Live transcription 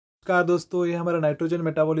नमस्कार दोस्तों, ये हमारा नाइट्रोजन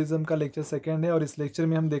मेटाबॉलिज्म का लेक्चर सेकंड है और इस लेक्चर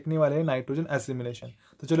में हम देखने वाले हैं नाइट्रोजन एसिमिलेशन।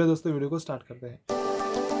 तो चलिए दोस्तों वीडियो को स्टार्ट करते हैं।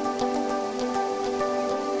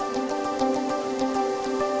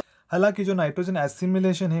 हालांकि जो नाइट्रोजन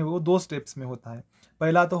एसिमिलेशन है वो दो स्टेप्स में होता है।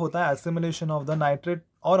 पहला तो होता है एसिमिलेशन ऑफ द नाइट्रेट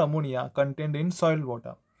और ammonia content in soil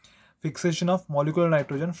water, fixation of molecular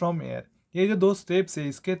nitrogen from air. ये जो दो स्टेप्स है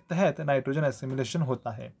इसके तहत नाइट्रोजन एसिमिलेशन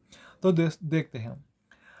होता है। तो देखते हैं।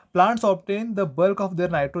 Plants obtain the bulk of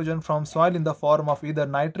their nitrogen from soil in the form of either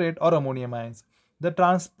nitrate or ammonium ions. The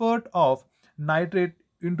transport of nitrate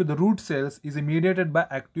into the root cells is mediated by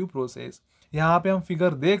active process. यहाँ पे हम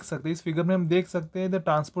figure देख सकते हैं, इस figure में हम देख सकते हैं the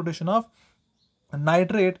transportation of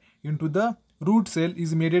nitrate into the root cell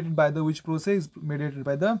is mediated by the which process? Mediated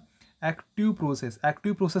by the active process.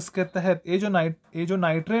 Active process के तहत ये जो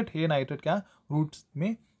नाइट्रेट है, नाइट्रेट क्या रूट्स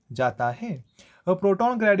में जाता है। A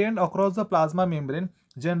proton gradient across the plasma membrane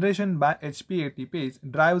generation by HP ATPase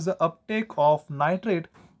drives the uptake of nitrate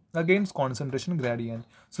against concentration gradient.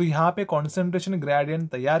 So यहाँ पे concentration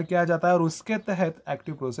gradient तैयार किया जाता है और उसके तहत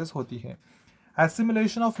active process होती है।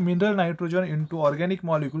 Assimilation of mineral nitrogen into organic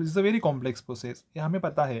molecules is a very complex process. ये हमें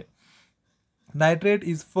पता है। Nitrate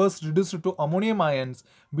is first reduced to ammonium ions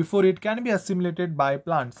before it can be assimilated by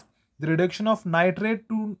plants. The reduction of nitrate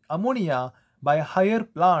to ammonia by higher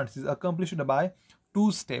plants is accomplished by two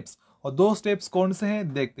steps. और दो steps कौन से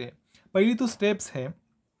हैं देखते हैं। पहली तो स्टेप्स है,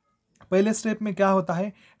 पहले स्टेप में क्या होता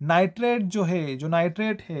है, नाइट्रेट जो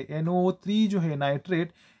नाइट्रेट है NO3 जो है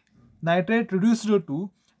nitrate reduced to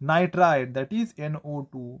nitrite that is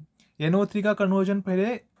NO2। NO3 का कन्वर्जन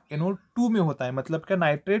पहले NO2 में होता है, मतलब क्या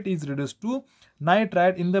nitrate is reduced to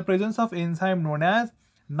nitrite in the presence of enzyme known as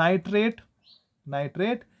nitrate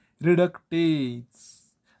reductase.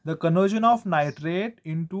 The conversion of nitrate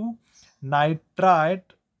into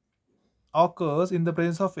nitrite occurs in the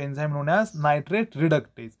presence of enzyme known as nitrate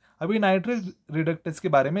reductase. अभी nitrate reductase के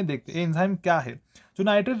बारे में देखते हैं। Enzyme क्या है? जो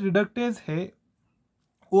nitrate reductase है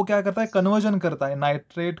वो क्या करता है, कन्वर्जन करता है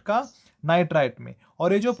नाइट्रेट का नाइट्राइट में।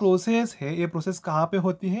 और ये जो प्रोसेस है, ये प्रोसेस कहाँ पे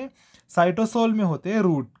होती है? साइटोसोल में होते हैं,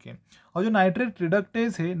 रूट के। और जो नाइट्रेट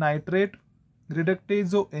रिडक्टेज है, नाइट्रेट रिडक्टेज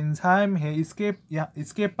जो एंजाइम है,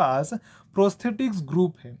 इसके पास प्रोस्थेटिक्स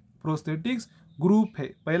ग्रुप है।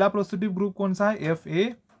 पहला प्रोस्थेटिक ग्रुप कौन सा है?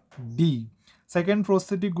 FAD। सेकेंड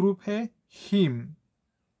प्रोस्थेटिक ग्रुप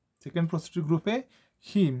है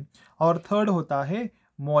हीम। और थर्ड होता है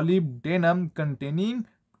मोलिब्डेनम कंटेनिंग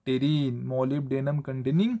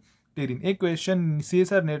टेरिन। एक क्वेश्चन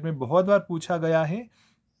CSIR-NET में बहुत बार पूछा गया है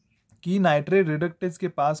कि नाइट्रेट रिडक्टेज के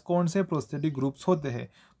पास कौन से प्रोस्थेटिक ग्रुप्स होते हैं।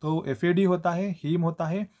 तो FAD होता है, हीम होता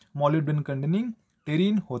है, मोलिब्डेनम कंटेनिंग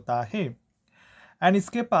टेरिन होता है। एंड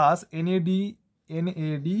इसके पास NAD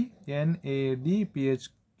पीएच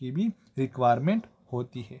की भी रिक्वायरमेंट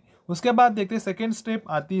होती है। उसके बाद देखते हैं सेकेंड स्टेप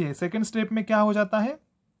आती है। सेकेंड स्टेप में क्या हो जाता है,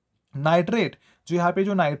 नाइट्रेट जो यहाँ पे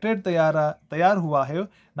जो नाइट्रेट तैयार हुआ है,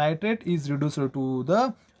 nitrate is reduced to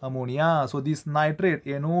the ammonia. So this nitrate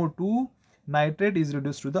NO2 nitrate is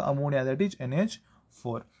reduced to the ammonia that is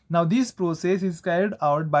NH4. Now this process is carried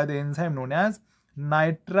out by the enzyme known as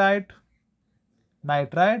nitrite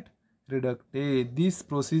reductase. This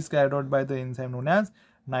process carried out by the enzyme known as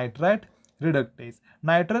nitrite reductase.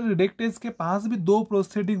 Nitrite reductase के पास भी दो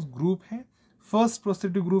prosthetic group हैं। First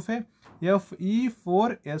prosthetic group है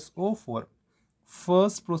Fe4SO4।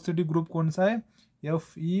 First prosthetic group कौन सा है?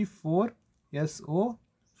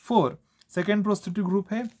 Fe4SO4। Second prosthetic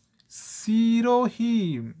group है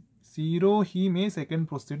सीरोहीम में सेकेंड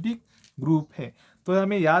प्रोस्थेटिक ग्रुप है। तो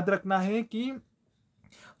हमें याद रखना है कि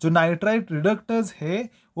जो नाइट्राइट रिडक्टेज है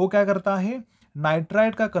वो क्या करता है,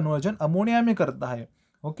 नाइट्राइट का कन्वर्जन अमोनिया में करता है।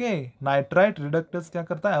 ओके, नाइट्राइट रिडक्टेज क्या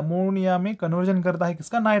करता है, अमोनिया में कन्वर्जन करता है।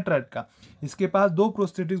 किसका? नाइट्राइट का। इसके पास दो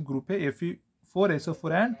प्रोस्थेटिक ग्रुप है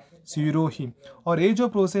Fe4SO4 एंड सीरोहीम। और ये जो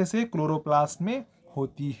प्रोसेस है क्लोरोप्लास्ट में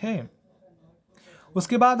होती है।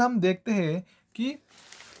 उसके बाद हम देखते हैं कि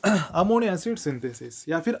अमोनिया एसिड सिंथेसिस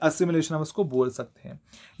या फिर असिमिलेशन हम उसको बोल सकते हैं।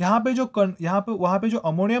 वहाँ पे जो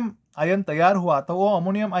अमोनियम आयन तैयार हुआ था, वो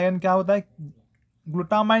अमोनियम आयन क्या होता है,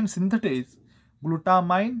 ग्लूटामाइन सिंथेटेज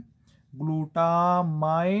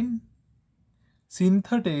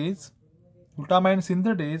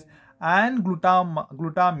एंड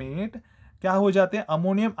ग्लूटामेट क्या हो जाते हैं,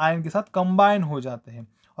 अमोनियम आयन के साथ कंबाइन हो जाते हैं।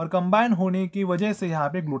 और कंबाइन होने की वजह से यहाँ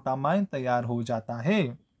पे ग्लूटामाइन तैयार हो जाता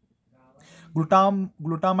है।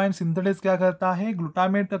 ग्लूटामाइन सिंथेसिस क्या करता है,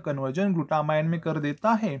 ग्लूटामेट का कन्वर्जन ग्लूटामाइन में कर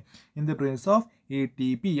देता है in the presence of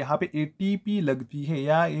ATP। यहाँ पे ATP लगती है,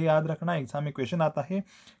 या ये याद रखना एग्जाम में क्वेश्चन आता है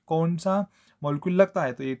कौन सा मॉलिक्यूल लगता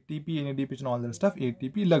है, तो ATP NADPH all that stuff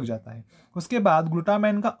ATP लग जाता है। उसके बाद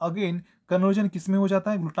ग्लूटामाइन का अगेन कन्वर्जन किस में हो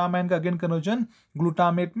जाता है, ग्लूटामाइन का अगेन कन्वर्जन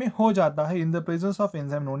ग्लूटामेट में हो जाता है in the presence of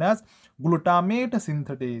enzyme known as glutamate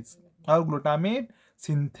synthetase और glutamate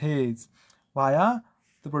synthase via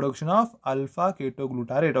the production of alpha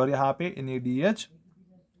केटोग्लूटारेट, और यहाँ पे NADH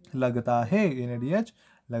लगता है, NADH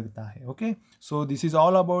लगता है। Okay, so this is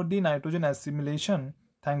all about the nitrogen assimilation.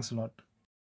 Thanks lot.